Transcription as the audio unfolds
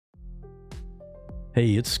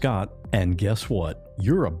Hey, it's Scott, and guess what?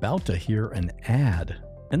 You're about to hear an ad.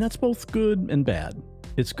 And that's both good and bad.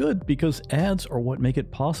 It's good because ads are what make it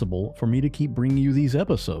possible for me to keep bringing you these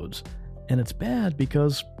episodes. And it's bad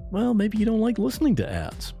because, well, maybe you don't like listening to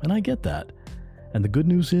ads, and I get that. And the good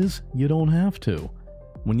news is, you don't have to.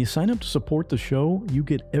 When you sign up to support the show, you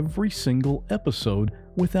get every single episode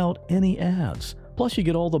without any ads. Plus, you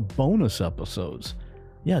get all the bonus episodes.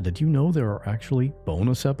 Yeah, did you know there are actually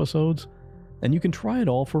bonus episodes? And you can try it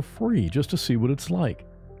all for free just to see what it's like.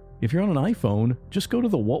 If you're on an iPhone, just go to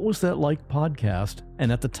the What Was That Like podcast,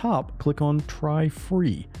 and at the top, click on Try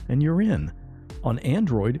Free, and you're in. On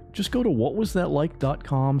Android, just go to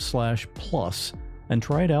whatwasthatlike.com/plus and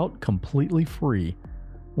try it out completely free.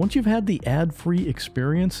 Once you've had the ad-free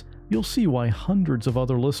experience, you'll see why hundreds of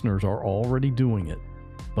other listeners are already doing it.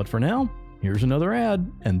 But for now, here's another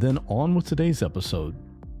ad, and then on with today's episode.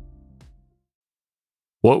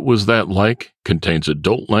 What Was That Like contains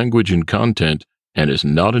adult language and content and is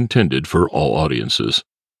not intended for all audiences.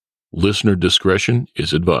 Listener discretion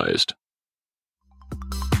is advised.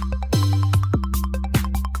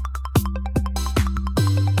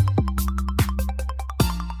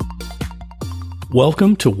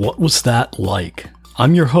 Welcome to What Was That Like?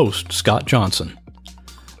 I'm your host, Scott Johnson.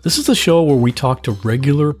 This is the show where we talk to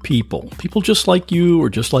regular people just like you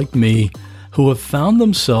or just like me, who have found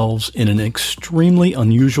themselves in an extremely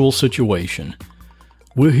unusual situation.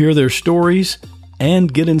 We'll hear their stories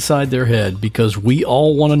and get inside their head because we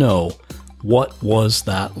all want to know, what was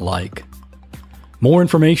that like? More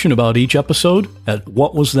information about each episode at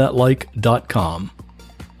whatwasthatlike.com.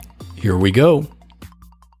 Here we go.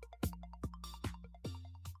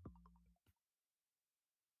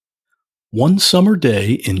 One summer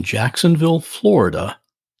day in Jacksonville, Florida,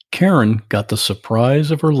 Karen got the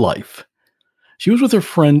surprise of her life. She was with her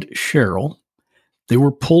friend Cheryl. They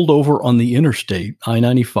were pulled over on the Interstate,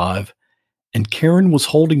 I-95, and Karen was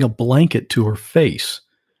holding a blanket to her face.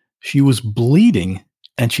 She was bleeding,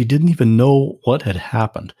 and she didn't even know what had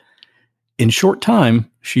happened. In short time,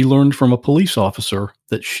 she learned from a police officer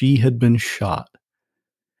that she had been shot.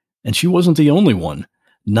 And she wasn't the only one.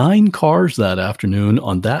 9 cars that afternoon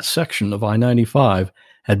on that section of I-95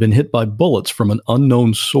 had been hit by bullets from an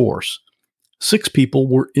unknown source. 6 people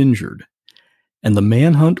were injured. And the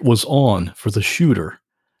manhunt was on for the shooter,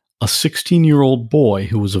 a 16-year-old boy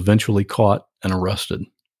who was eventually caught and arrested.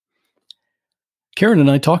 Karen and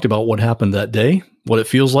I talked about what happened that day, what it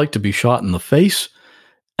feels like to be shot in the face,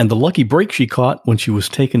 and the lucky break she caught when she was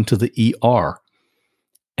taken to the ER.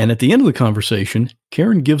 And at the end of the conversation,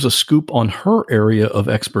 Karen gives a scoop on her area of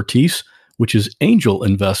expertise, which is angel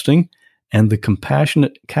investing and the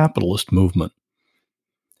compassionate capitalist movement.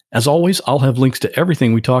 As always, I'll have links to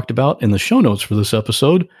everything we talked about in the show notes for this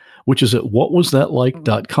episode, which is at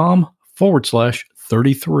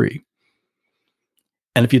whatwasthatlike.com/33.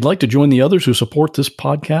 And if you'd like to join the others who support this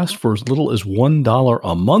podcast for as little as $1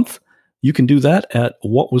 a month, you can do that at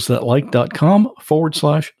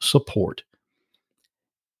whatwasthatlike.com/support.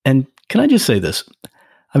 And can I just say this?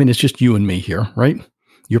 I mean, it's just you and me here, right?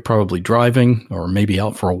 You're probably driving or maybe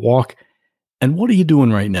out for a walk. And what are you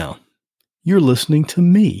doing right now? You're listening to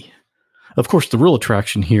me. Of course, the real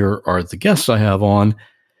attraction here are the guests I have on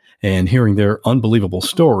and hearing their unbelievable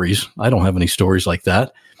stories. I don't have any stories like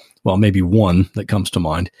that. Well, maybe one that comes to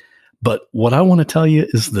mind. But what I want to tell you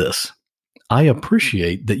is this. I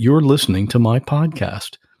appreciate that you're listening to my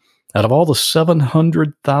podcast. Out of all the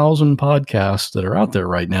 700,000 podcasts that are out there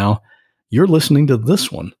right now, you're listening to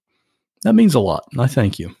this one. That means a lot, and I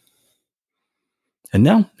thank you. And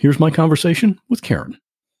now, here's my conversation with Karen.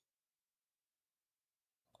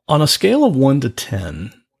 On a scale of 1 to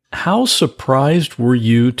 10, how surprised were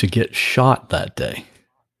you to get shot that day?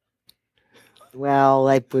 Well,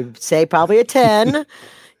 I would say probably a 10.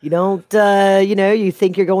 You don't, you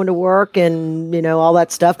think you're going to work and, all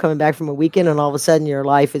that stuff, coming back from a weekend, and all of a sudden your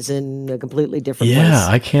life is in a completely different place. Yeah,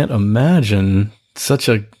 I can't imagine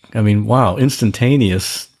wow,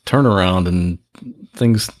 instantaneous turnaround and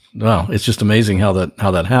things. Wow, it's just amazing how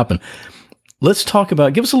that happened. Let's talk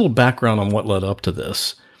about, give us a little background on what led up to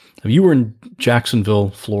this. You were in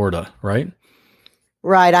Jacksonville, Florida, right?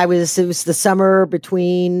 Right. It was the summer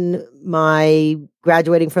between my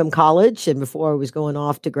graduating from college and before I was going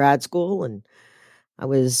off to grad school. And I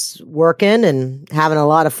was working and having a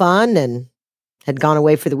lot of fun and had gone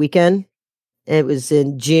away for the weekend. It was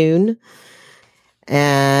in June.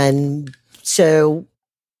 And so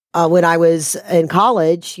when I was in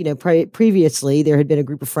college, previously there had been a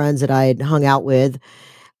group of friends that I had hung out with.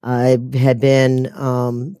 I had been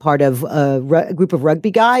part of a group of rugby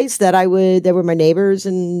guys that were my neighbors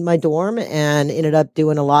in my dorm, and ended up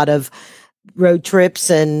doing a lot of road trips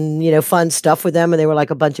and, fun stuff with them. And they were like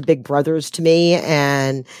a bunch of big brothers to me.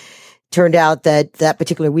 And turned out that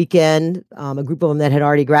particular weekend, a group of them that had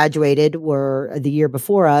already graduated were the year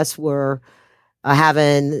before us were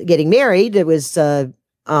getting married. It was John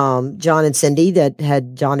and Cindy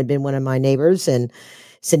John had been one of my neighbors and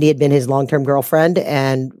Cindy had been his long-term girlfriend.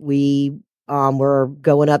 And we were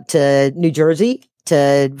going up to New Jersey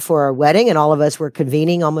for a wedding, and all of us were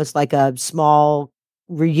convening almost like a small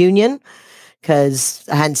reunion because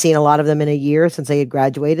I hadn't seen a lot of them in a year since they had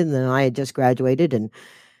graduated, and then I had just graduated.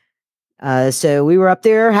 And so we were up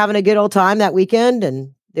there having a good old time that weekend,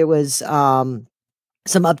 and there was some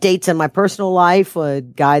updates in my personal life. A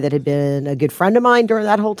guy that had been a good friend of mine during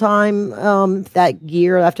that whole time, that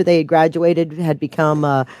year after they had graduated, had become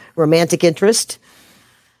a romantic interest.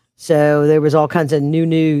 So there was all kinds of new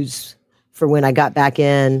news for when I got back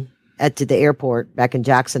to the airport back in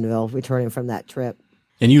Jacksonville, returning from that trip.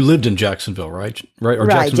 And you lived in Jacksonville, right? Right, or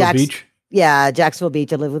right, Jacksonville Beach? Yeah, Jacksonville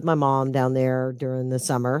Beach. I lived with my mom down there during the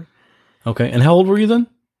summer. Okay, and how old were you then?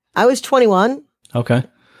 I was 21. Okay.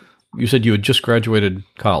 You said you had just graduated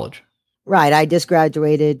college. Right, I just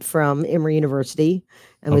graduated from Emory University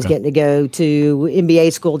and was getting to go to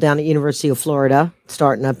MBA school down at University of Florida,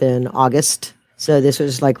 starting up in August. So this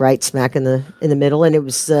was like right smack in the middle, and it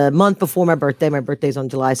was a month before my birthday. My birthday's on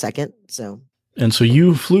July 2nd. And so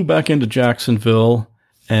you flew back into Jacksonville,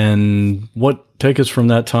 and take us from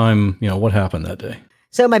that time, what happened that day?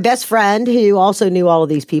 So my best friend, who also knew all of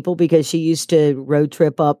these people because she used to road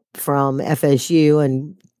trip up from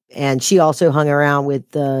FSU, and she also hung around with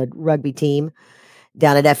the rugby team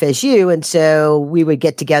down at FSU, and so we would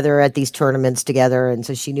get together at these tournaments together, and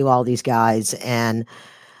so she knew all these guys. And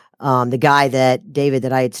the guy David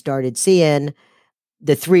that I had started seeing,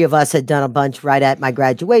 the three of us had done a bunch right at my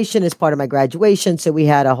graduation as part of my graduation. So we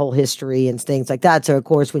had a whole history and things like that. So of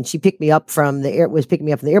course, when she picked me up from the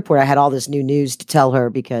airport, I had all this new news to tell her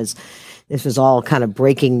because this was all kind of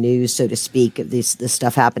breaking news, so to speak, of this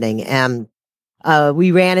stuff happening. And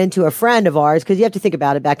we ran into a friend of ours because you have to think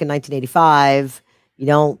about it. Back in 1985,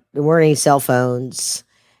 there weren't any cell phones.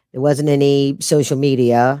 There wasn't any social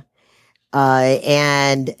media.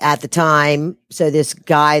 And at the time, so this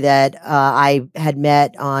guy that I had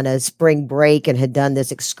met on a spring break and had done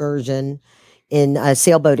this excursion in a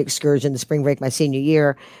sailboat excursion, the spring break my senior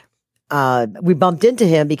year, we bumped into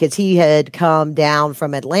him because he had come down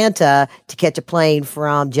from Atlanta to catch a plane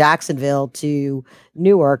from Jacksonville to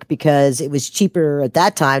Newark because it was cheaper at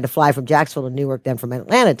that time to fly from Jacksonville to Newark than from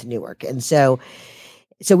Atlanta to Newark. And so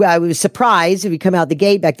I was surprised. If we come out the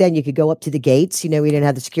gate, back then you could go up to the gates. We didn't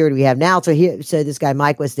have the security we have now. So this guy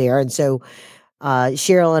Mike was there, and so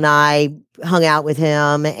Cheryl and I hung out with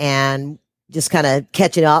him and just kind of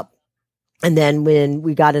catching up. And then when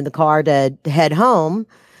we got in the car to head home,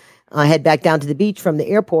 head back down to the beach from the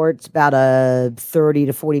airport, it's about a 30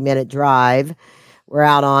 to 40-minute drive. We're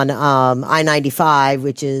out on I-95,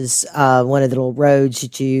 which is one of the little roads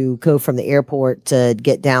that you go from the airport to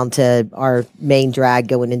get down to our main drag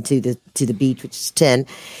going into the beach, which is 10.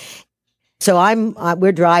 So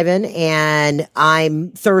we're driving and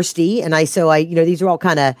I'm thirsty, and these are all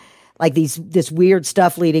kind of like this weird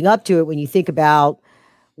stuff leading up to it when you think about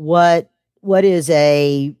what is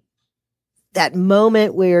that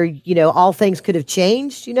moment where all things could have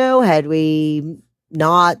changed. Had we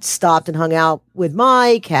not stopped and hung out with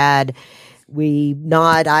Mike, I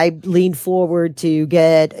leaned forward she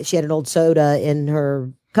had an old soda in her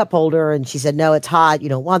cup holder and she said, "No, it's hot. You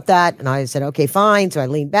don't want that." And I said, "Okay, fine." So I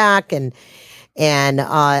leaned back and then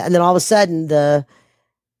all of a sudden the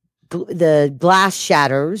glass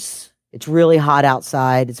shatters. It's really hot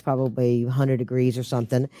outside. It's probably 100 degrees or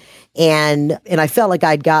something. And I felt like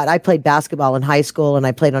I played basketball in high school and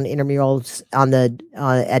I played on intramurals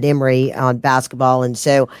at Emory on basketball. And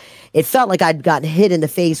so it felt like I'd gotten hit in the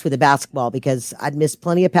face with a basketball because I'd missed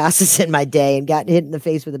plenty of passes in my day and gotten hit in the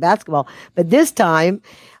face with a basketball. But this time,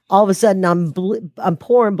 all of a sudden I'm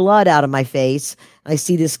pouring blood out of my face. I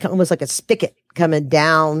see this almost like a spigot coming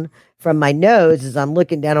down from my nose as I'm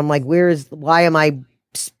looking down. I'm like, why am I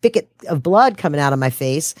spigot of blood coming out of my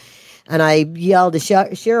face? And I yelled to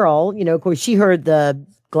Cheryl, of course she heard the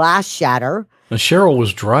glass shatter. Now Cheryl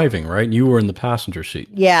was driving, right? And you were in the passenger seat.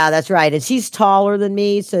 Yeah, that's right. And she's taller than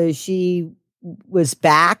me. So she was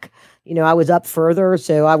back, I was up further.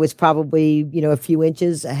 So I was probably, a few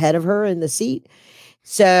inches ahead of her in the seat.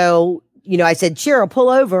 So, I said, "Cheryl, pull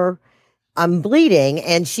over. I'm bleeding."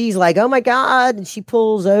 And she's like, "Oh my God." And she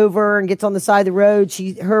pulls over and gets on the side of the road.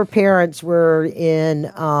 Her parents were in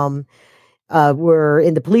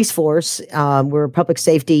the police force, were public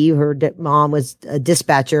safety. Her mom was a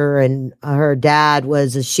dispatcher and her dad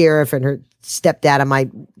was a sheriff, and her stepdad, I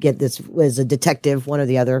might get this, was a detective, one or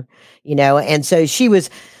the other, and so she was,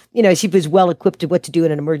 she was well equipped to what to do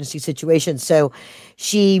in an emergency situation. So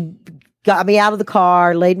she got me out of the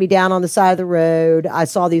car, laid me down on the side of the road. I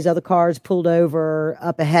saw these other cars pulled over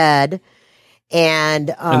up ahead. And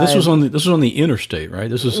this was on the interstate, right?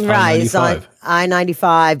 This is right, I-95. it's on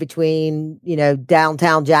I-95 between,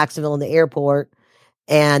 downtown Jacksonville and the airport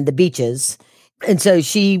and the beaches. And so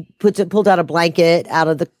she pulled out a blanket out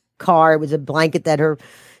of the car. It was a blanket that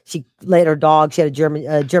she laid her dog. She had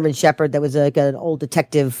a German Shepherd that was like an old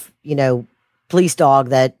detective, police dog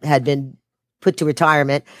that had been put to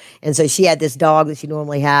retirement. And so she had this dog that she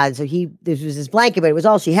normally had. So this was his blanket, but it was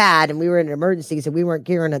all she had. And we were in an emergency, so we weren't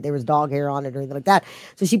caring that there was dog hair on it or anything like that.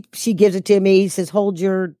 So she gives it to me, says, hold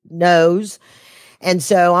your nose. And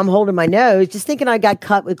so I'm holding my nose, just thinking I got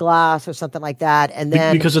cut with glass or something like that. And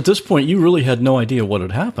then, because at this point, you really had no idea what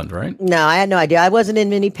had happened, right? No, I had no idea. I wasn't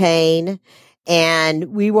in any pain.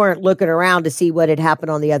 And we weren't looking around to see what had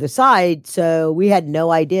happened on the other side. So we had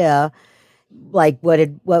no idea like what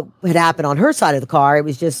had happened on her side of the car. It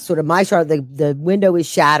was just sort of my side. The window is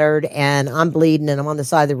shattered and I'm bleeding and I'm on the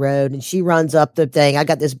side of the road, and she runs up the thing. I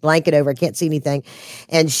got this blanket over. I can't see anything.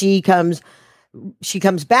 And she comes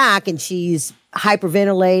back and she's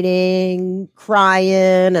hyperventilating,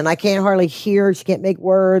 crying, and I can't hardly hear her. She can't make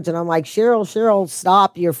words. And I'm like, Cheryl,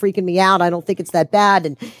 stop. You're freaking me out. I don't think it's that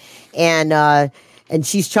bad. And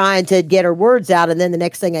she's trying to get her words out. And then the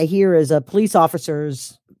next thing I hear is a police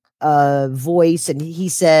officer's voice, and he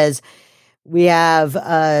says, we have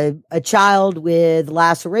a child with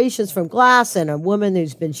lacerations from glass and a woman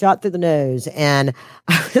who's been shot through the nose. And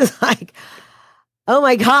I was like, oh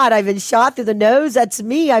my God, I've been shot through the nose. That's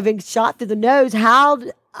me. I've been shot through the nose.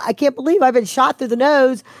 I can't believe I've been shot through the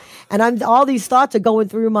nose. And all these thoughts are going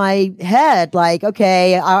through my head. Like,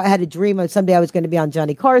 okay, I had a dream of someday I was going to be on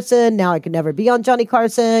Johnny Carson. Now I could never be on Johnny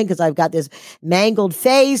Carson because I've got this mangled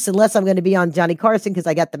face, unless I'm going to be on Johnny Carson because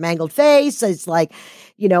I got the mangled face. It's like,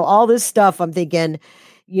 all this stuff. I'm thinking,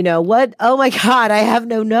 what? Oh my God, I have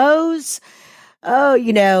no nose.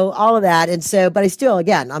 Oh, all of that. And so, but I still,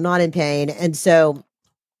 again, I'm not in pain. And so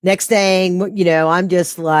next thing, I'm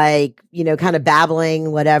just like, kind of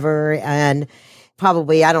babbling, whatever. And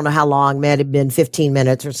probably, I don't know how long, may have been 15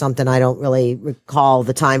 minutes or something. I don't really recall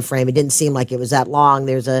the time frame. It didn't seem like it was that long.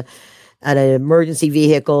 There's an emergency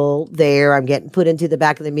vehicle there. I'm getting put into the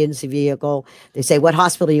back of the emergency vehicle. They say, what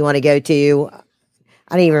hospital do you want to go to?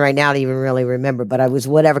 I don't even right now even really remember, but I was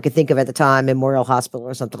whatever I could think of at the time, Memorial Hospital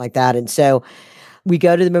or something like that. And so we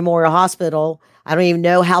go to the Memorial Hospital. I don't even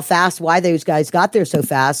know why those guys got there so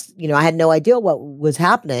fast. I had no idea what was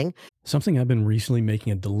happening. Something I've been recently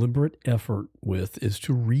making a deliberate effort with is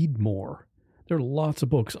to read more. There are lots of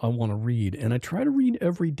books I want to read, and I try to read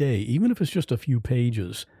every day, even if it's just a few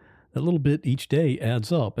pages. That little bit each day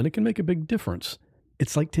adds up, and it can make a big difference.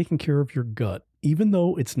 It's like taking care of your gut. Even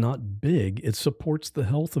though it's not big, it supports the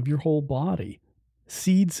health of your whole body.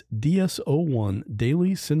 Seed's DS-01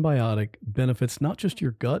 Daily Symbiotic benefits not just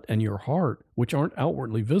your gut and your heart, which aren't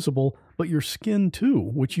outwardly visible, but your skin too,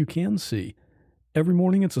 which you can see. Every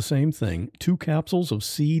morning it's the same thing, 2 capsules of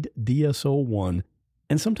Seed DS-01.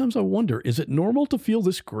 And sometimes I wonder, is it normal to feel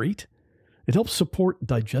this great? It helps support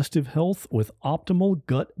digestive health with optimal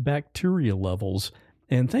gut bacteria levels.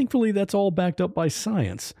 And thankfully that's all backed up by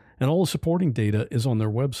science, and all the supporting data is on their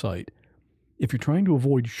website. If you're trying to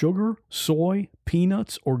avoid sugar, soy,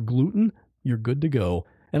 peanuts, or gluten, you're good to go.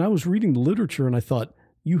 And I was reading the literature and I thought,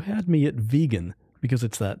 you had me at vegan, because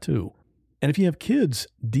it's that too. And if you have kids,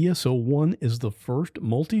 DS-01 is the first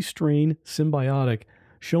multi-strain symbiotic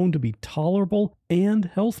shown to be tolerable and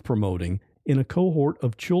health-promoting in a cohort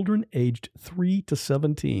of children aged 3 to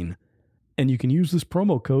 17. And you can use this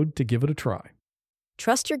promo code to give it a try.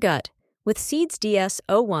 Trust your gut with Seed's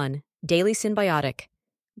DS-01 Daily Symbiotic.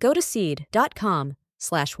 Go to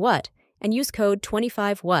seed.com/what and use code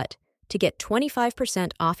 25what to get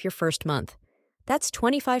 25% off your first month. That's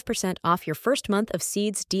 25% off your first month of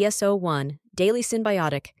Seed's DS-01 Daily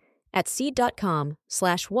Symbiotic at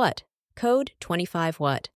seed.com/what, code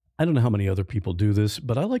 25what. I don't know how many other people do this,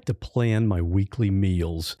 but I like to plan my weekly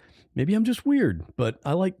meals. Maybe I'm just weird, but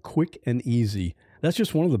I like quick and easy. That's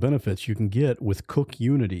just one of the benefits you can get with Cook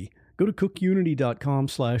Unity. Go to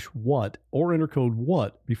cookunity.com/what or enter code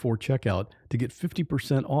WHAT before checkout to get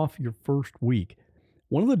 50% off your first week.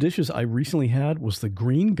 One of the dishes I recently had was the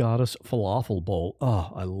Green Goddess Falafel Bowl.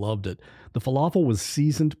 Oh, I loved it. The falafel was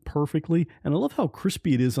seasoned perfectly, and I love how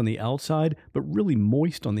crispy it is on the outside, but really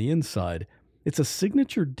moist on the inside. It's a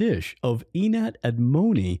signature dish of Inat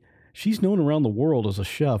Admoni. She's known around the world as a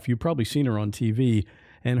chef. You've probably seen her on TV.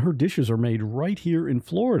 and her dishes are made right here in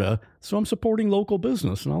Florida, so I'm supporting local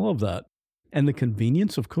business, and I love that. And the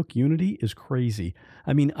convenience of Cook Unity is crazy.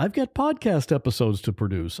 I mean, I've got podcast episodes to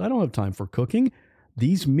produce. I don't have time for cooking.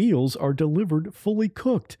 These meals are delivered fully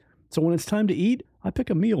cooked. So when it's time to eat, I pick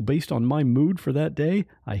a meal based on my mood for that day,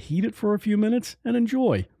 I heat it for a few minutes, and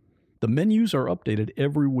enjoy. The menus are updated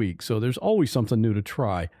every week, so there's always something new to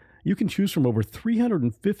try. You can choose from over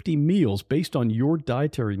 350 meals based on your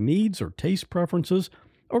dietary needs or taste preferences,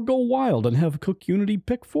 or go wild and have Cook Unity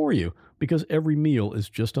pick for you, because every meal is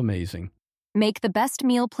just amazing. Make the best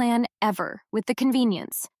meal plan ever with the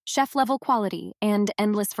convenience, chef-level quality, and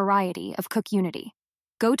endless variety of Cook Unity.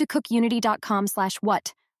 Go to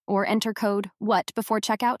cookunity.com/what or enter code WHAT before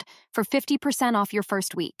checkout for 50% off your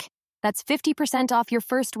first week. That's 50% off your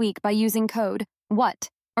first week by using code WHAT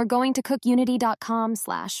or going to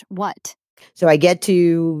cookunity.com/what. So I get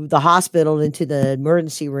to the hospital, into the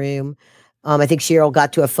emergency room. I think Cheryl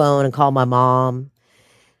got to a phone and called my mom.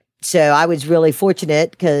 So I was really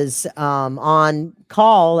fortunate because on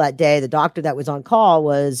call that day, the doctor that was on call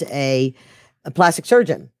was a plastic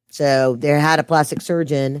surgeon. So they had a plastic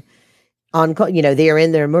surgeon on call. They are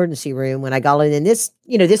in their emergency room when I got in. And this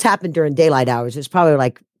happened during daylight hours. It was probably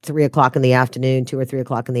like 3 o'clock in the afternoon, 2 or 3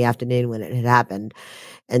 o'clock in the afternoon when it had happened.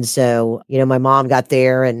 And so, my mom got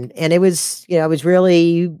there and it was, I was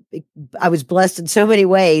blessed in so many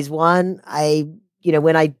ways. One,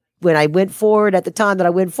 when I went forward at the time that I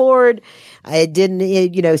went forward, I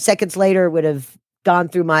didn't, seconds later would have gone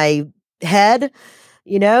through my head,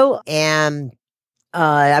 and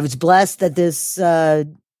I was blessed that this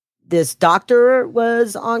doctor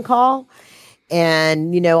was on call.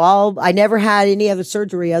 And, I never had any other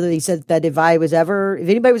surgery other than he said that if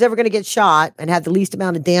anybody was ever going to get shot and have the least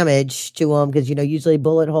amount of damage to them, because, usually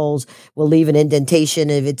bullet holes will leave an indentation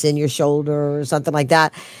if it's in your shoulder or something like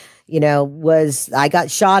that. I got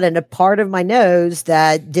shot in a part of my nose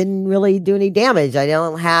that didn't really do any damage. I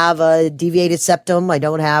don't have a deviated septum. I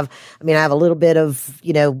have a little bit of,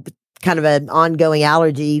 kind of an ongoing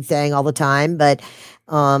allergy thing all the time, but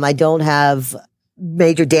I don't have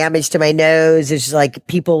major damage to my nose. It's just like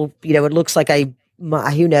people, it looks like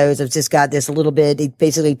who knows, I've just got this a little bit. He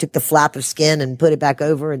basically took the flap of skin and put it back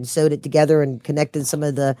over and sewed it together and connected some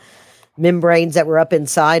of the membranes that were up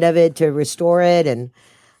inside of it to restore it. And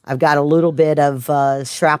I've got a little bit of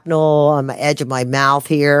shrapnel on the edge of my mouth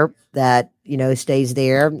here that, stays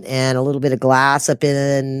there, and a little bit of glass up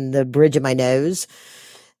in the bridge of my nose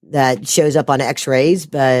that shows up on x-rays.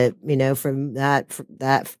 But, from that, for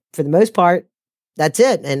the most part, that's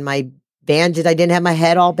it. And my bandage, I didn't have my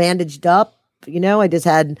head all bandaged up. I just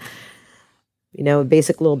had, a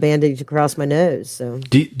basic little bandage across my nose. So,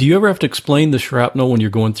 do you ever have to explain the shrapnel when you're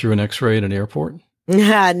going through an x-ray at an airport?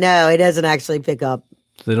 No, it doesn't actually pick up.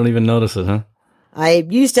 They don't even notice it, huh? I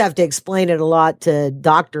used to have to explain it a lot to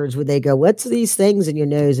doctors when they go, "What's these things in your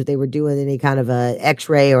nose?" If they were doing any kind of a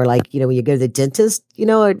x-ray, or like, when you go to the dentist,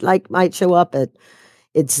 it like might show up at,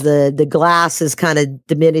 it's the glass is kind of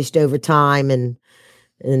diminished over time, and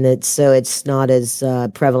it's not as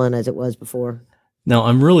prevalent as it was before. Now,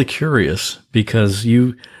 I'm really curious because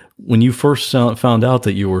when you first found out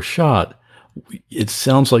that you were shot, it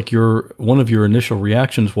sounds like one of your initial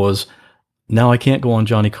reactions was, now I can't go on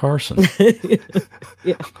Johnny Carson.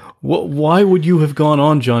 Yeah. Why would you have gone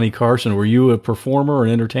on Johnny Carson? Were you a performer or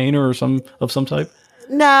an entertainer or some type?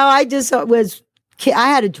 No, I just I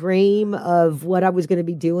had a dream of what I was going to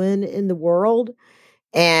be doing in the world.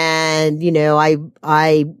 And,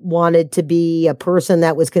 I wanted to be a person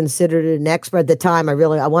that was considered an expert at the time. I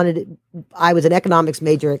was an economics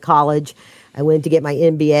major at college. I went to get my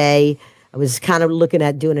MBA. I was kind of looking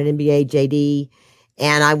at doing an MBA JD.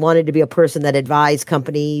 And I wanted to be a person that advised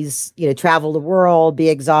companies, travel the world, be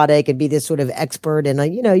exotic, and be this sort of expert.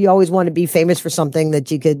 And, you always want to be famous for something that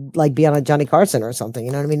you could like be on a Johnny Carson or something.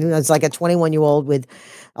 You know what I mean? It's like a 21-year-old with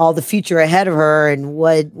all the future ahead of her and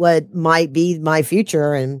what might be my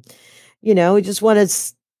future. And, just want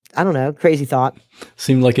to, I don't know, crazy thought.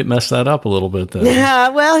 Seemed like it messed that up a little bit then. Yeah,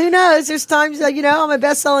 well, who knows? There's times that, I'm a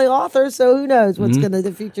best-selling author, so who knows what's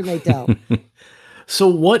the future may tell. So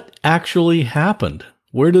what actually happened?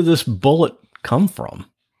 Where did this bullet come from?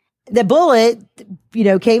 The bullet,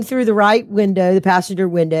 came through the right window, the passenger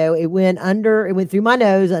window. It went through my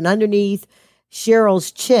nose and underneath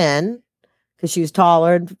Cheryl's chin, because she was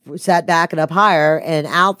taller and sat back and up higher, and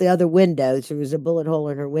out the other window. So there was a bullet hole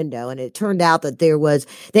in her window. And it turned out that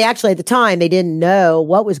they actually, at the time, they didn't know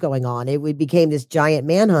what was going on. It became this giant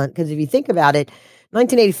manhunt, because if you think about it,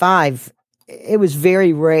 1985, it was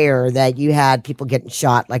very rare that you had people getting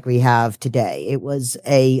shot like we have today. It was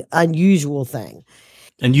a unusual thing.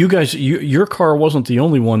 And you guys, your car wasn't the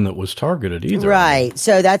only one that was targeted either. Right.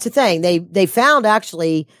 So that's the thing. They found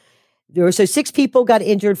actually there were 6 people got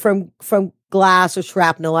injured from glass or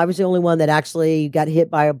shrapnel. I was the only one that actually got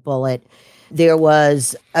hit by a bullet. There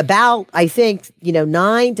was about, I think,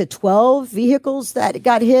 9 to 12 vehicles that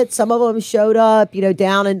got hit. Some of them showed up,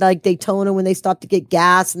 down in like Daytona when they stopped to get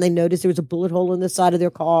gas and they noticed there was a bullet hole in the side of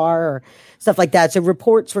their car or stuff like that. So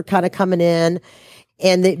reports were kind of coming in.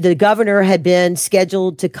 And the governor had been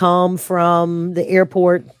scheduled to come from the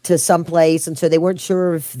airport to someplace. And so they weren't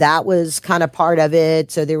sure if that was kind of part of it.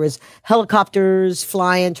 So there was helicopters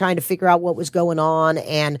flying, trying to figure out what was going on.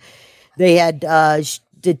 And they had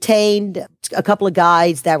detained a couple of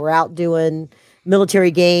guys that were out doing military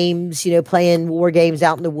games, playing war games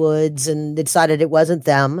out in the woods, and they decided it wasn't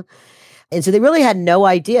them. And so they really had no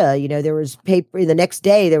idea. There was paper the next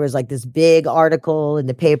day. There was like this big article in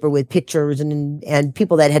the paper with pictures and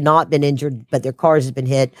people that had not been injured, but their cars had been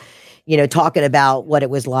hit, talking about what it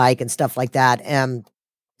was like and stuff like that. And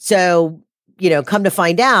so, come to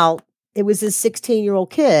find out, it was this 16-year-old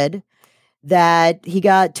kid that he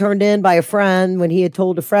got turned in by a friend when he had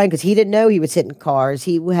told a friend, because he didn't know he was hitting cars.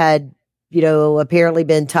 He had, apparently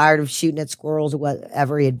been tired of shooting at squirrels or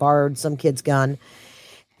whatever. He had borrowed some kid's gun.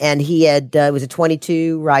 And he had, it was a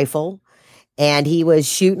 .22 rifle, and he was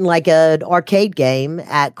shooting like an arcade game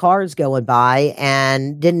at cars going by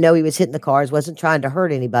and didn't know he was hitting the cars, wasn't trying to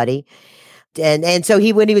hurt anybody. And so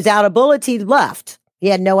when he was out of bullets, he left. He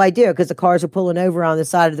had no idea because the cars were pulling over on the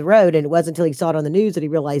side of the road, and it wasn't until he saw it on the news that he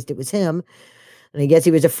realized it was him. And I guess he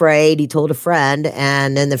was afraid. He told a friend,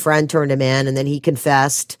 and then the friend turned him in, and then he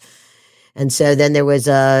confessed. And so then there was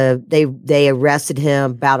they arrested him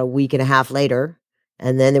about a week and a half later.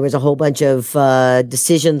 And then there was a whole bunch of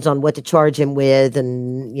decisions on what to charge him with,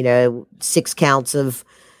 and 6 counts of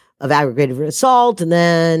aggravated assault. And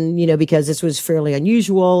then because this was fairly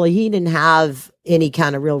unusual, he didn't have any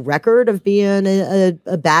kind of real record of being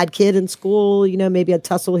a bad kid in school. Maybe a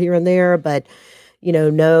tussle here and there, but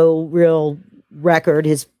no real record.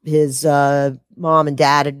 His mom and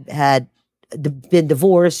dad had been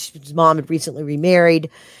divorced. His mom had recently remarried.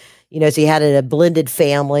 So he had a blended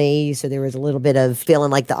family. So there was a little bit of feeling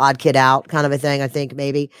like the odd kid out kind of a thing, I think,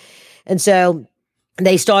 maybe. And so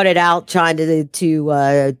they started out trying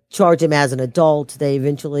to charge him as an adult. They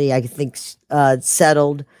eventually, I think,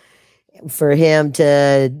 settled for him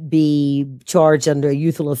to be charged under a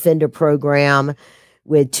youthful offender program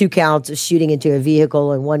with 2 counts of shooting into a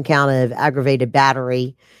vehicle and 1 count of aggravated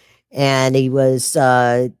battery. And he was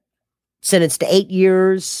sentenced to 8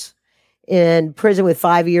 years in prison with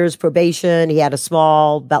 5 years probation. He had a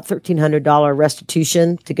small, about $1,300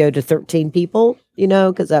 restitution to go to 13 people,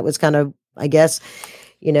 because that was kind of, I guess,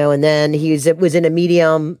 and then he was in a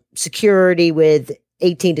medium security with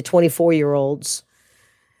 18 to 24-year-olds.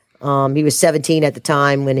 He was 17 at the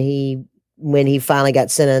time when he finally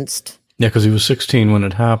got sentenced. Yeah, because he was 16 when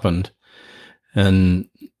it happened. And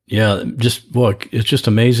yeah, just look, it's just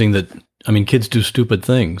amazing that, kids do stupid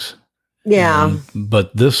things. Yeah.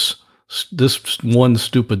 But this one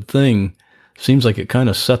stupid thing seems like it kind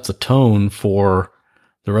of set the tone for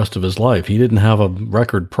the rest of his life. He didn't have a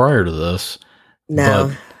record prior to this. No.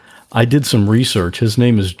 But I did some research. His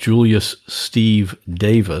name is Julius Steve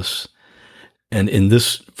Davis. And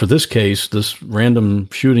for this case, this random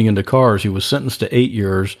shooting into cars, he was sentenced to 8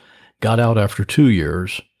 years, got out after 2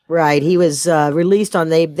 years. Right. He was released on,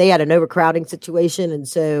 they had an overcrowding situation. And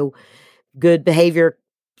so good behavior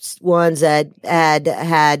ones that had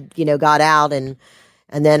got out, and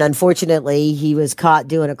then unfortunately he was caught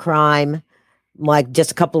doing a crime like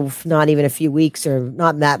just not even a few weeks or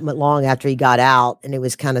not that long after he got out, and it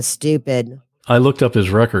was kind of stupid. I looked up his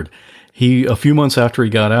record. A few months after he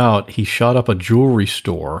got out, he shot up a jewelry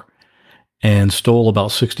store and stole about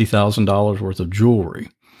 $60,000 worth of jewelry.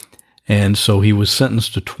 And so he was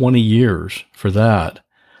sentenced to 20 years for that,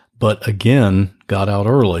 but again got out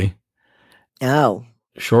early. Oh.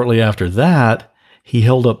 Shortly after that, he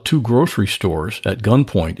held up 2 grocery stores at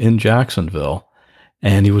gunpoint in Jacksonville,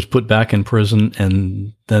 and he was put back in prison.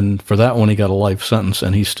 And then for that one, he got a life sentence,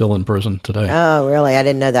 and he's still in prison today. Oh, really? I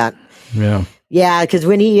didn't know that. Yeah. Yeah, because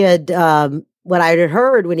when he had, what I had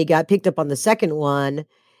heard when he got picked up on the second one,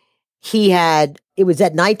 it was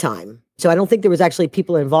at nighttime. So I don't think there was actually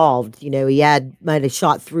people involved. He might have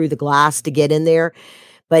shot through the glass to get in there.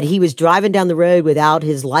 But he was driving down the road without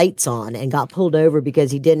his lights on and got pulled over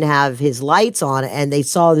because he didn't have his lights on, and they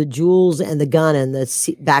saw the jewels and the gun in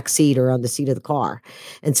the back seat or on the seat of the car.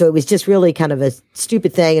 And so it was just really kind of a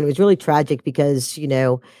stupid thing, and it was really tragic because,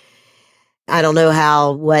 I don't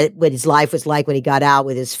know what his life was like when he got out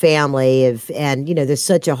with his family. And there's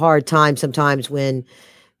such a hard time sometimes when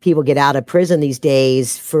people get out of prison these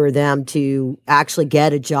days for them to actually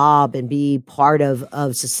get a job and be part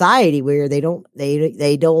of society, where they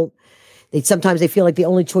sometimes they feel like the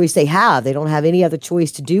only choice they don't have any other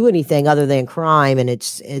choice to do anything other than crime. And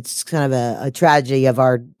it's kind of a tragedy of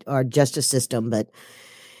our justice system. But,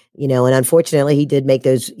 and unfortunately he did make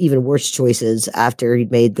those even worse choices after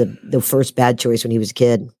he'd made the first bad choice when he was a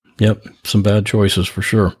kid. Yep. Some bad choices for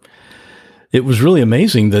sure. It was really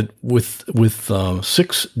amazing that with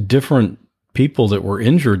 6 different people that were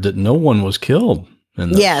injured, that no one was killed.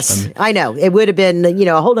 Yes, I know. It would have been,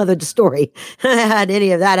 a whole other story had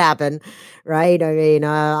any of that happen, right? I mean,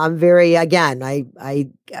 I'm very, again, I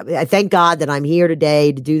thank God that I'm here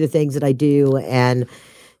today to do the things that I do and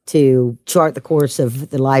to chart the course of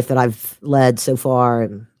the life that I've led so far,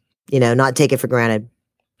 and, not take it for granted.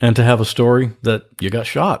 And to have a story that you got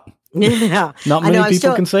shot. Yeah. Not many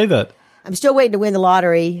people can say that. I'm still waiting to win the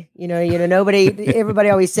lottery. Everybody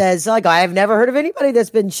always says, like, I've never heard of anybody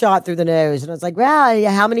that's been shot through the nose. And I was like, well,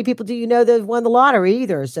 how many people do you know that won the lottery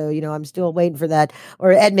either? So, I'm still waiting for that.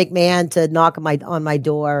 Or Ed McMahon to knock on my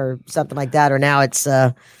door or something like that. Or now it's,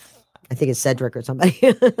 I think it's Cedric or somebody.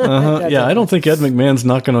 Yeah, I don't think Ed McMahon's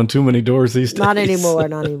knocking on too many doors these days. Not anymore.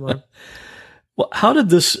 Well, how did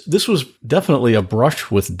this was definitely a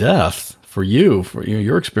brush with death for you, for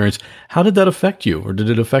your experience. How did that affect you? Or did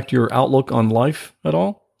it affect your outlook on life at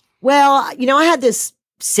all? Well, I had this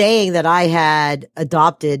saying that I had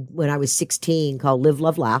adopted when I was 16 called live,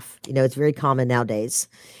 love, laugh. It's very common nowadays.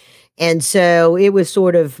 And so it was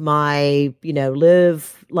sort of my,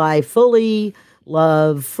 live life fully,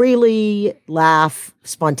 love freely, laugh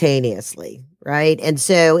spontaneously, right? And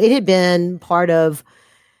so it had been part of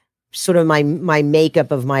sort of my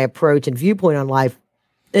makeup of my approach and viewpoint on life.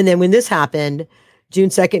 And then when this happened, June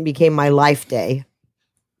 2nd became my life day.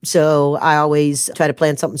 So I always try to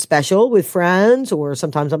plan something special with friends, or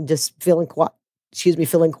sometimes I'm just feeling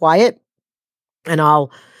quiet, and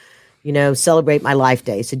I'll, celebrate my life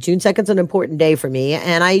day. So June 2nd is an important day for me.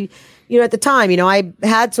 And I, at the time, I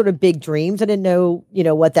had sort of big dreams. I didn't know,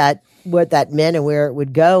 what that meant and where it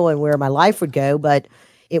would go and where my life would go. But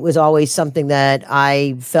it was always something that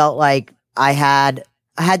I felt like I had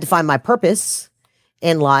to find my purpose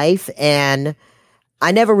in life. And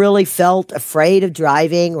I never really felt afraid of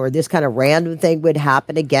driving, or this kind of random thing would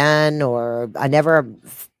happen again, or I never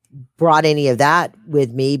brought any of that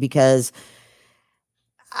with me because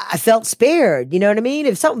I felt spared. You know what I mean?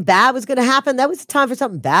 If something bad was going to happen, that was the time for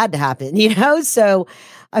something bad to happen, So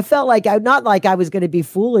I felt like not like I was going to be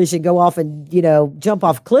foolish and go off and, jump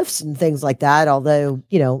off cliffs and things like that. Although,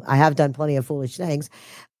 I have done plenty of foolish things,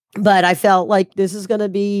 but I felt like there's going to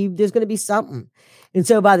be something. And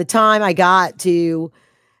so by the time I got to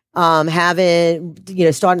having,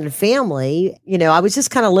 starting a family, I was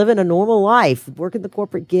just kind of living a normal life, working the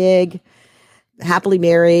corporate gig, happily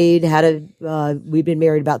married, we'd been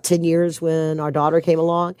married about 10 years when our daughter came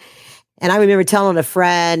along. And I remember telling a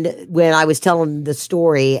friend when I was telling the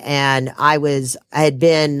story, and I'd left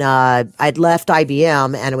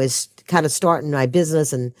IBM and I was kind of starting my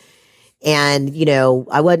business, and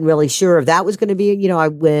I wasn't really sure if that was going to be,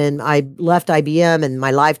 when I left IBM and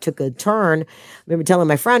my life took a turn, I remember telling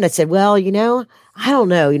my friend, I said, well, I don't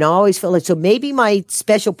know, I always feel like, so maybe my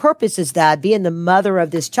special purpose is that being the mother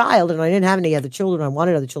of this child, and I didn't have any other children. I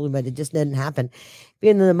wanted other children, but it just didn't happen.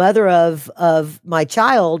 Being the mother of my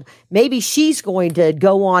child, maybe she's going to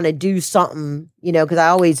go on and do something,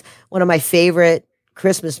 because one of my favorite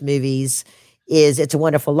Christmas movies is It's a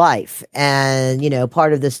Wonderful Life. And,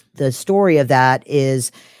 part of the story of that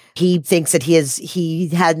is he thinks that he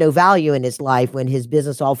had no value in his life when his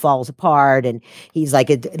business all falls apart. And he's like,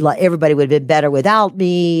 everybody would have been better without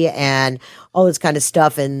me, and all this kind of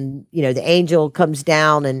stuff. And, the angel comes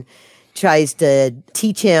down and tries to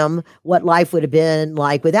teach him what life would have been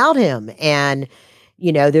like without him. And,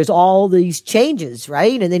 there's all these changes,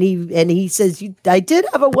 right? And then he says, I did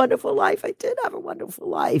have a wonderful life. And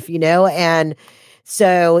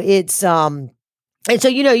so it's, and so,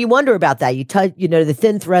 you wonder about that. You touch, the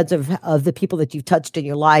thin threads of the people that you've touched in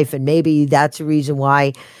your life. And maybe that's the reason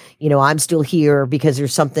why, I'm still here, because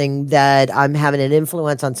there's something that I'm having an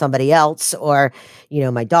influence on somebody else, or,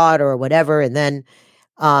 my daughter or whatever. And then,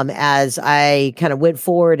 as I kind of went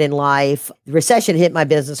forward in life, the recession hit my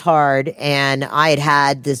business hard, and I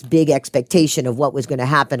had this big expectation of what was going to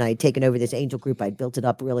happen. I had taken over this angel group. I'd built it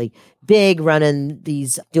up really big, doing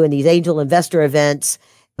these angel investor events,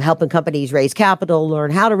 helping companies raise capital,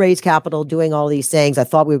 learn how to raise capital, doing all these things. I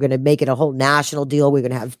thought we were going to make it a whole national deal. We were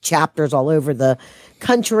going to have chapters all over the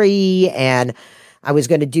country, and I was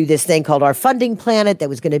going to do this thing called our funding planet that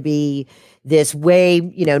was going to be this way,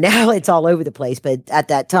 now it's all over the place. But at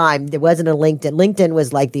that time, there wasn't a LinkedIn. LinkedIn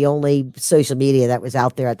was like the only social media that was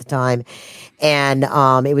out there at the time. And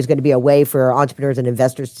it was going to be a way for entrepreneurs and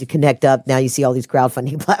investors to connect up. Now you see all these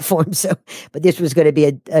crowdfunding platforms. But this was going to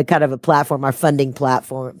be a kind of a platform, our funding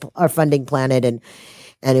planet. And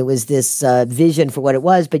it was this vision for what it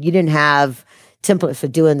was, but you didn't have template for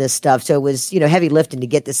doing this stuff. So it was, heavy lifting to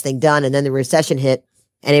get this thing done. And then the recession hit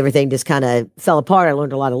and everything just kind of fell apart. I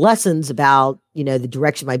learned a lot of lessons about, the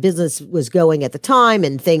direction my business was going at the time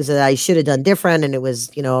and things that I should have done different. And it was,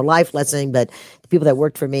 a life lesson, but the people that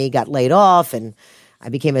worked for me got laid off and I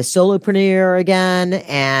became a solopreneur again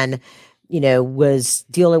and, was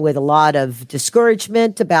dealing with a lot of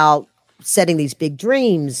discouragement about setting these big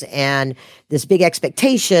dreams and this big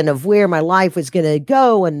expectation of where my life was going to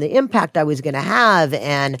go and the impact I was going to have.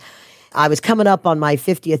 And I was coming up on my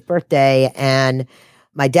 50th birthday and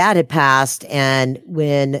my dad had passed. And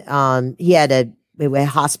when he had a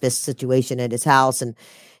hospice situation at his house. And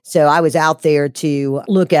so I was out there to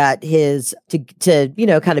look at to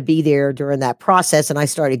kind of be there during that process. And I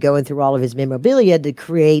started going through all of his memorabilia to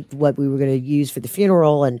create what we were going to use for the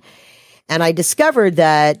funeral. And I discovered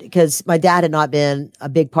that because my dad had not been a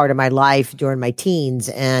big part of my life during my teens,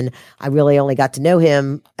 and I really only got to know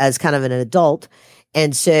him as kind of an adult.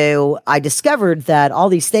 And so I discovered that all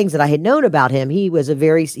these things that I had known about him, he was an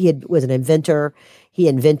inventor. He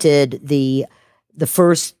invented the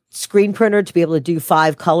first screen printer to be able to do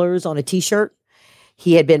 5 colors on a T-shirt.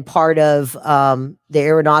 He had been part of the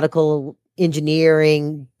aeronautical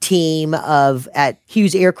engineering team at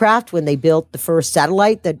Hughes Aircraft when they built the first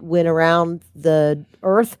satellite that went around the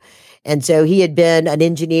Earth. And so he had been an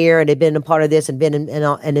engineer and had been a part of this and been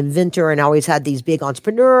an inventor and always had these big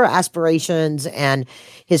entrepreneur aspirations. And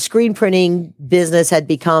his screen printing business had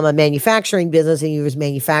become a manufacturing business and he was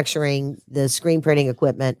manufacturing the screen printing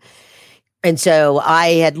equipment. And so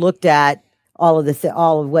I had looked at all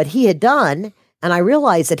of what he had done and I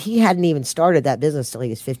realized that he hadn't even started that business till he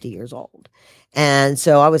was 50 years old. And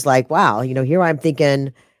so I was like, wow, here I'm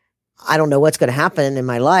thinking, I don't know what's going to happen in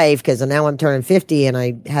my life because now I'm turning 50 and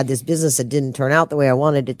I had this business that didn't turn out the way I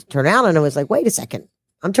wanted it to turn out. And I was like, wait a second,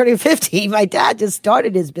 I'm turning 50. My dad just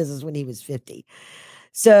started his business when he was 50.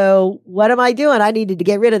 So what am I doing? I needed to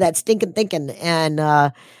get rid of that stinking thinking.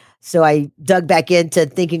 And so I dug back into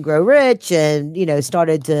Think and Grow Rich and,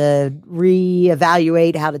 started to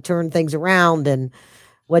reevaluate how to turn things around and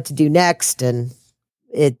what to do next. And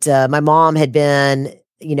my mom had been,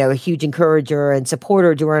 a huge encourager and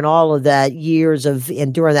supporter during all of that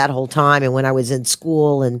and during that whole time. And when I was in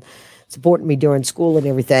school and supporting me during school and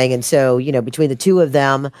everything. And so, between the two of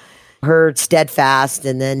them, her steadfast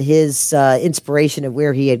and then his inspiration of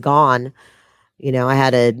where he had gone, I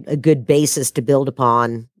had a good basis to build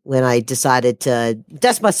upon when I decided to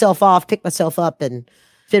dust myself off, pick myself up and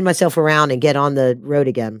spin myself around and get on the road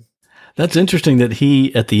again. That's interesting that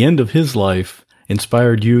he, at the end of his life,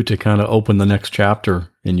 inspired you to kind of open the next chapter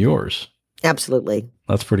in yours. Absolutely.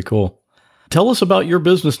 That's pretty cool. Tell us about your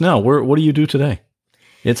business now. What do you do today?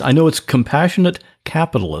 I know it's compassionate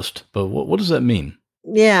capitalist, but what does that mean?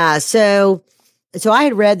 Yeah. So I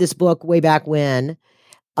had read this book way back when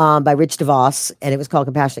by Rich DeVos, and it was called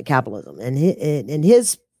Compassionate Capitalism. And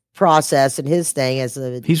his process and his thing as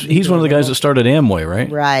he's one of the guys that started Amway,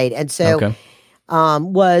 right? Right. And so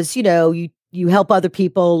was, you help other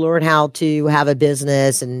people learn how to have a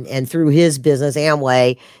business and through his business,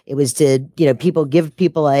 Amway, it was to, give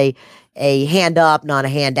people a hand up, not a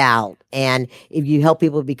handout. And if you help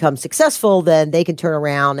people become successful, then they can turn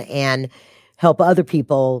around and help other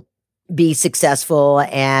people be successful.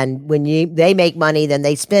 And when they make money, then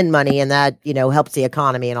they spend money and that, helps the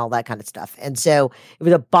economy and all that kind of stuff. And so it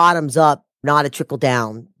was a bottoms up, not a trickle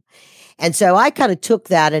down. And so I kind of took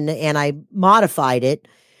that and I modified it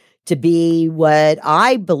to be what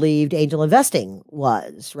I believed angel investing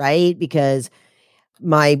was, right? Because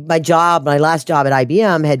my last job at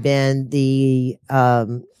IBM had been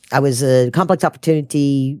I was a complex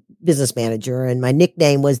opportunity business manager and my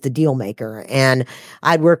nickname was the deal maker. And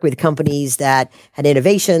I'd work with companies that had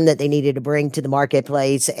innovation that they needed to bring to the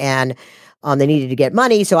marketplace and they needed to get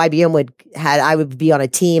money. So IBM I would be on a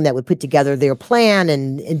team that would put together their plan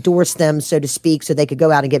and endorse them, so to speak, so they could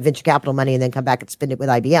go out and get venture capital money and then come back and spend it with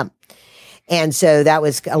IBM. And so that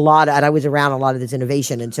was and I was around a lot of this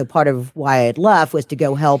innovation. And so part of why I had left was to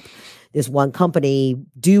go help this one company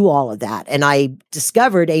do all of that. And I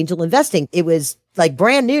discovered angel investing. It was like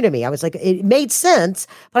brand new to me. I was like, it made sense,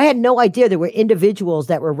 but I had no idea there were individuals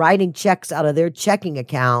that were writing checks out of their checking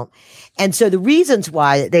account. And so the reasons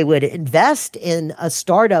why they would invest in a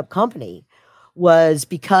startup company was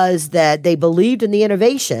because that they believed in the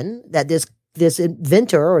innovation that this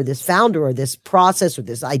inventor or this founder or this process or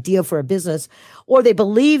this idea for a business, or they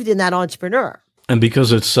believed in that entrepreneur. And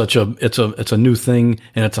because it's a new thing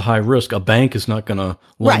and it's a high risk, a bank is not going to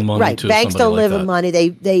loan money to Banks somebody don't like live that. in money.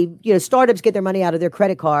 They startups get their money out of their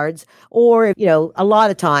credit cards, or a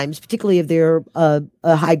lot of times, particularly if they're a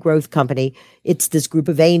high growth company, it's this group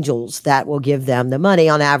of angels that will give them the money.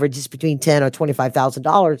 On average, it's between $10,000 or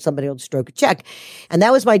 $25,000. Somebody will stroke a check, and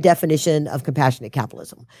that was my definition of compassionate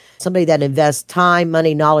capitalism: somebody that invests time,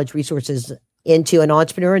 money, knowledge, resources into an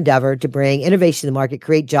entrepreneur endeavor to bring innovation to the market,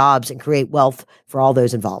 create jobs, and create wealth for all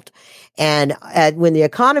those involved. And when the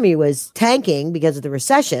economy was tanking because of the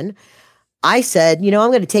recession, I said, I'm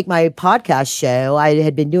going to take my podcast show. I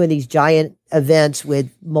had been doing these giant events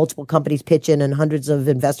with multiple companies pitching and hundreds of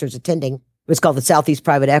investors attending. It was called the Southeast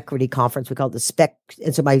Private Equity Conference. We called it the SPEC.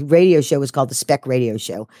 And so my radio show was called the SPEC Radio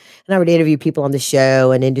Show. And I would interview people on the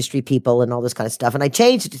show and industry people and all this kind of stuff. And I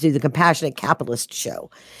changed it to the Compassionate Capitalist Show.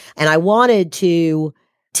 And I wanted to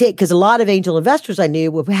take, because a lot of angel investors I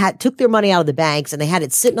knew took their money out of the banks and they had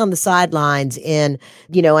it sitting on the sidelines and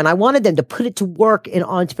I wanted them to put it to work in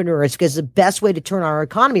entrepreneurs, because the best way to turn our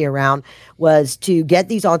economy around was to get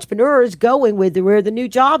these entrepreneurs going with where the new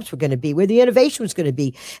jobs were going to be, where the innovation was going to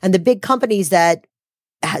be. And the big companies that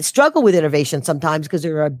struggle with innovation sometimes because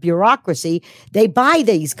they're a bureaucracy, they buy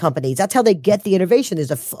these companies. That's how they get the innovation.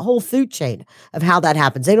 There's a whole food chain of how that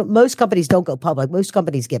happens. Most companies don't go public. Most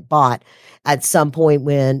companies get bought at some point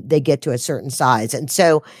when they get to a certain size. And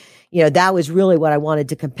so, that was really what I wanted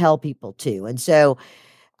to compel people to. And so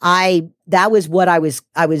that was what I was,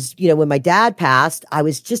 when my dad passed, I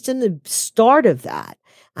was just in the start of that.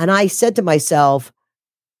 And I said to myself,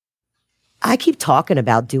 I keep talking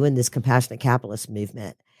about doing this compassionate capitalist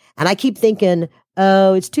movement. And I keep thinking,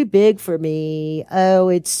 oh, it's too big for me. Oh,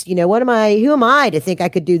 it's, who am I to think I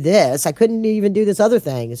could do this? I couldn't even do this other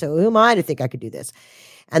thing. So who am I to think I could do this?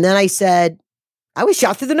 And then I said, I was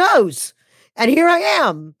shot through the nose. And here I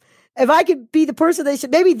am. If I could be the person they said,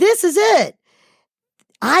 maybe this is it.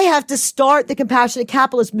 I have to start the compassionate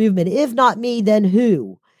capitalist movement. If not me, then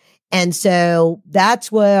who? And so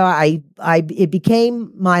that's where it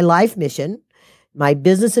became my life mission, my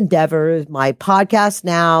business endeavor. My podcast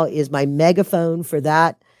now is my megaphone for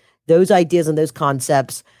those ideas and those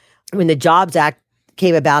concepts. When the Jobs Act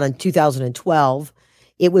came about in 2012,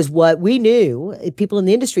 it was what we knew, people in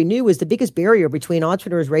the industry knew, was the biggest barrier between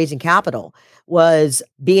entrepreneurs raising capital was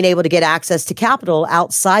being able to get access to capital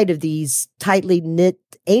outside of these tightly knit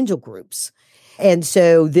angel groups. And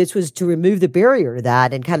so this was to remove the barrier to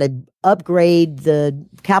that and kind of upgrade the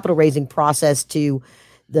capital raising process to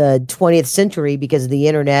the 20th century because of the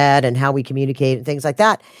internet and how we communicate and things like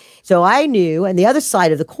that. So I knew, and the other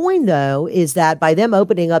side of the coin, though, is that by them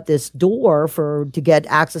opening up this door to get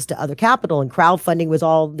access to other capital, and crowdfunding was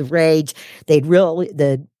all the rage,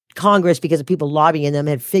 the Congress, because of people lobbying them,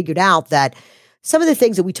 had figured out that some of the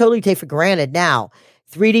things that we totally take for granted now,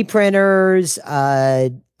 3D printers,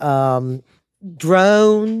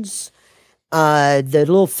 drones, the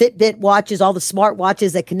little Fitbit watches, all the smart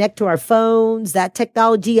watches that connect to our phones, that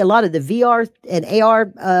technology, a lot of the VR and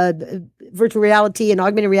AR, virtual reality and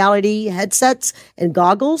augmented reality headsets and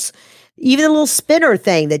goggles, even the little spinner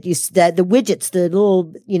thing that the widgets, the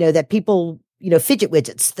little, that people, fidget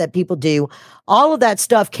widgets that people do, all of that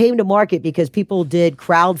stuff came to market because people did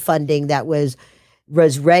crowdfunding that was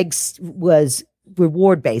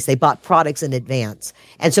reward based. They bought products in advance.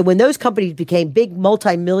 And so when those companies became big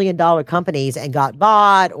multi-million-dollar companies and got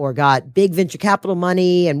bought or got big venture capital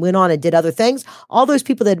money and went on and did other things, all those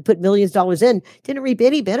people that had put millions of dollars in didn't reap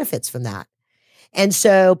any benefits from that. And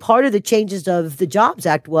so part of the changes of the Jobs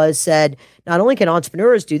Act said, not only can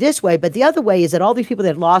entrepreneurs do this way, but the other way is that all these people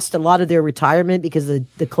that lost a lot of their retirement because of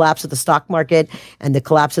the collapse of the stock market and the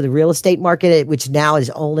collapse of the real estate market, which now is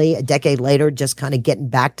only a decade later, just kind of getting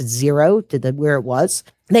back to zero to where it was.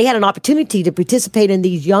 They had an opportunity to participate in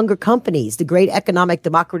these younger companies, the great economic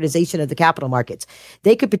democratization of the capital markets.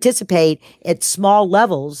 They could participate at small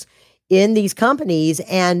levels in these companies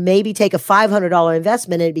and maybe take a $500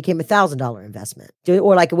 investment and it became a $1,000 investment.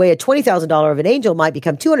 Or like a $20,000 of an angel might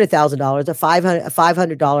become $200,000, a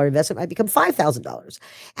 $500 investment might become $5,000.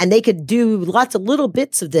 And they could do lots of little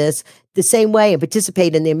bits of this the same way and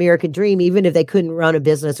participate in the American dream. Even if they couldn't run a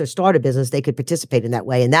business or start a business, they could participate in that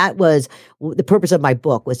way. And that was the purpose of my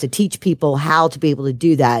book, was to teach people how to be able to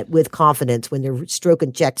do that with confidence when they're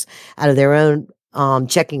stroking checks out of their own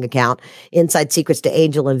checking account. Inside Secrets to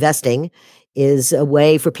Angel Investing is a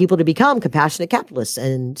way for people to become compassionate capitalists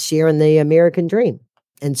and share in the American dream.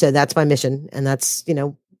 And so that's my mission. And that's,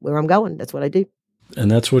 where I'm going. That's what I do.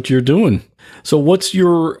 And that's what you're doing. So what's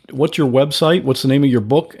your website? What's the name of your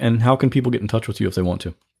book? And how can people get in touch with you if they want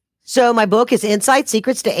to? So my book is Inside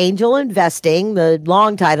Secrets to Angel Investing. The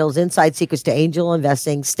long title is Inside Secrets to Angel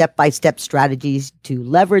Investing, Step-by-Step Strategies to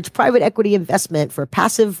Leverage Private Equity Investment for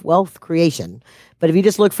Passive Wealth Creation. But if you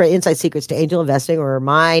just look for Inside Secrets to Angel Investing or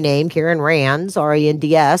my name, Karen Rands,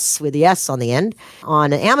 R-E-N-D-S, with the S on the end,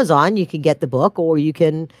 on Amazon, you can get the book, or you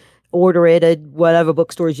can order it at whatever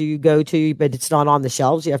bookstores you go to, but it's not on the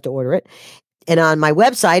shelves. You have to order it. And on my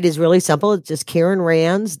website is really simple. It's just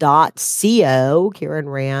KarenRands.co, Karen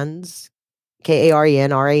Rands,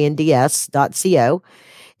 KarenRands.co.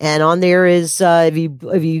 And on there is, if you do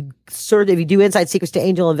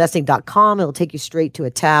InsideSecretsToAngelInvesting.com, it'll take you straight to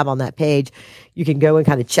a tab on that page. You can go and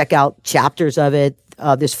kind of check out chapters of it.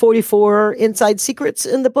 There's 44 inside secrets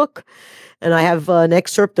in the book, and I have an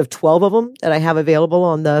excerpt of 12 of them that I have available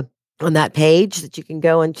on that page that you can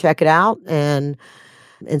go and check it out. And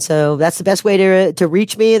so that's the best way to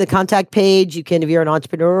reach me. The contact page, you can, if you're an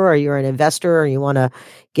entrepreneur or you're an investor or you want to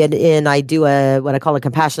get in, I do what I call a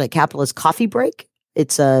Compassionate Capitalist coffee break.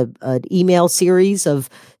 It's an email series of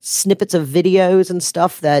snippets of videos and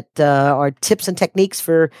stuff that are tips and techniques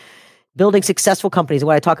for building successful companies.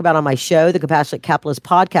 What I talk about on my show, the Compassionate Capitalist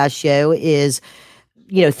podcast show, is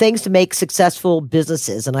things to make successful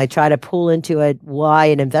businesses. And I try to pull into it why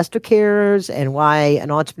an investor cares and why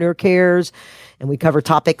an entrepreneur cares. And we cover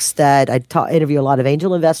topics that I interview a lot of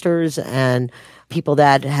angel investors and people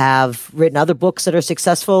that have written other books that are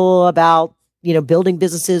successful about building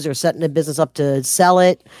businesses or setting a business up to sell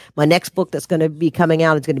it. My next book that's going to be coming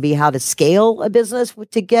out is going to be how to scale a business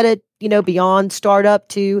to get it, beyond startup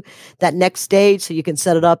to that next stage so you can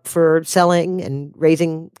set it up for selling and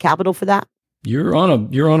raising capital for that. You're on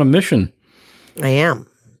a mission. I am.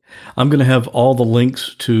 I'm going to have all the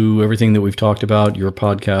links to everything that we've talked about, your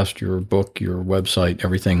podcast, your book, your website,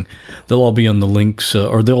 everything. They'll all be on the links,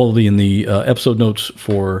 or they'll all be in the episode notes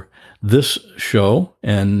for this show,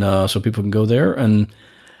 and so people can go there. And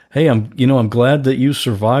hey, I'm glad that you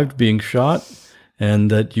survived being shot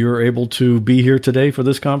and that you're able to be here today for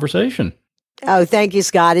this conversation. Oh, thank you,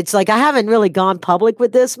 Scott. It's like I haven't really gone public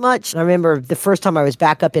with this much. I remember the first time I was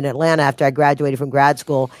back up in Atlanta after I graduated from grad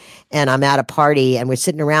school, and I'm at a party and we're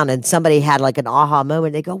sitting around and somebody had like an aha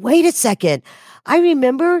moment. They go, "Wait a second. I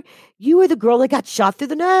remember you were the girl that got shot through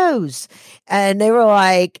the nose." And they were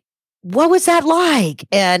like, "What was that like?"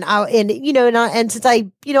 And since I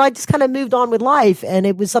just kind of moved on with life, and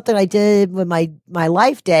it was something I did with my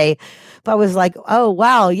life day, but I was like, "Oh,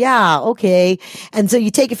 wow. Yeah. Okay." And so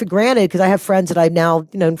you take it for granted because I have friends that I've now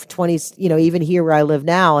known for 20, even here where I live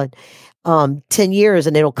now, and 10 years,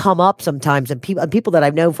 and it'll come up sometimes. And people that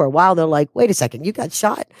I've known for a while, they're like, "Wait a second, you got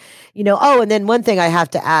shot?" Oh, and then one thing I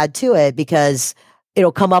have to add to it, because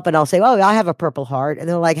it'll come up and I'll say, "Oh, I have a Purple Heart." And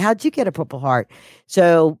they're like, "How'd you get a Purple Heart?"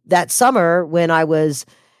 So that summer when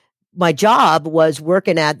my job was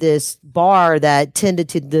working at this bar that tended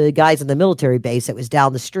to the guys in the military base that was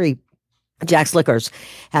down the street. Jack's Liquors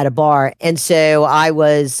had a bar. And so I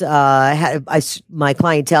was, my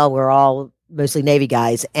clientele were all mostly Navy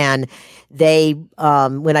guys. And they,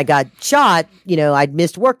 when I got shot, I'd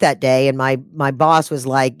missed work that day. And my boss was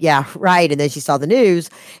like, "Yeah, right." And then she saw the news.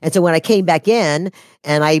 And so when I came back in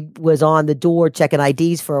and I was on the door checking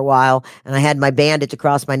IDs for a while, and I had my bandage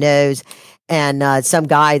across my nose, and some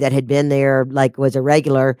guy that had been there, was a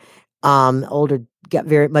regular, older, got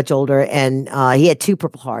very much older, and he had 2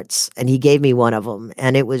 Purple Hearts, and he gave me one of them,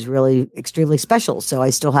 and it was really extremely special. So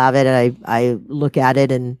I still have it, and I look at it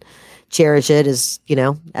and cherish it as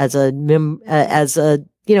a memento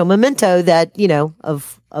that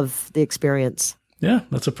of the experience. Yeah,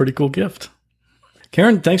 that's a pretty cool gift.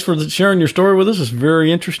 Karen, thanks for sharing your story with us. It's very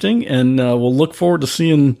interesting, and we'll look forward to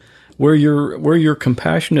seeing where your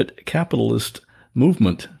compassionate capitalist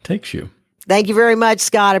movement takes you. Thank you very much,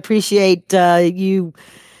 Scott. I appreciate you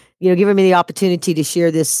giving me the opportunity to share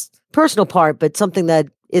this personal part, but something that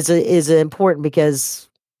is important because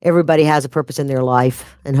everybody has a purpose in their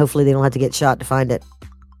life, and hopefully they don't have to get shot to find it.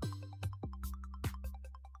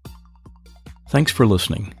 Thanks for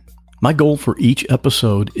listening. My goal for each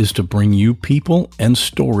episode is to bring you people and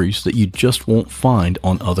stories that you just won't find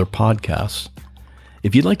on other podcasts.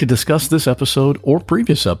 If you'd like to discuss this episode or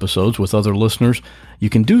previous episodes with other listeners, you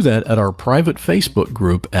can do that at our private Facebook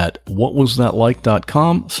group at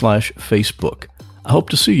whatwasthatlike.com/Facebook. I hope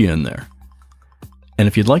to see you in there. And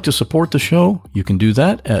if you'd like to support the show, you can do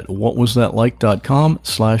that at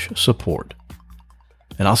whatwasthatlike.com/support.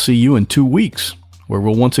 And I'll see you in 2 weeks, where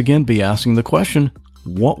we'll once again be asking the question,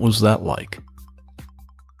 what was that like?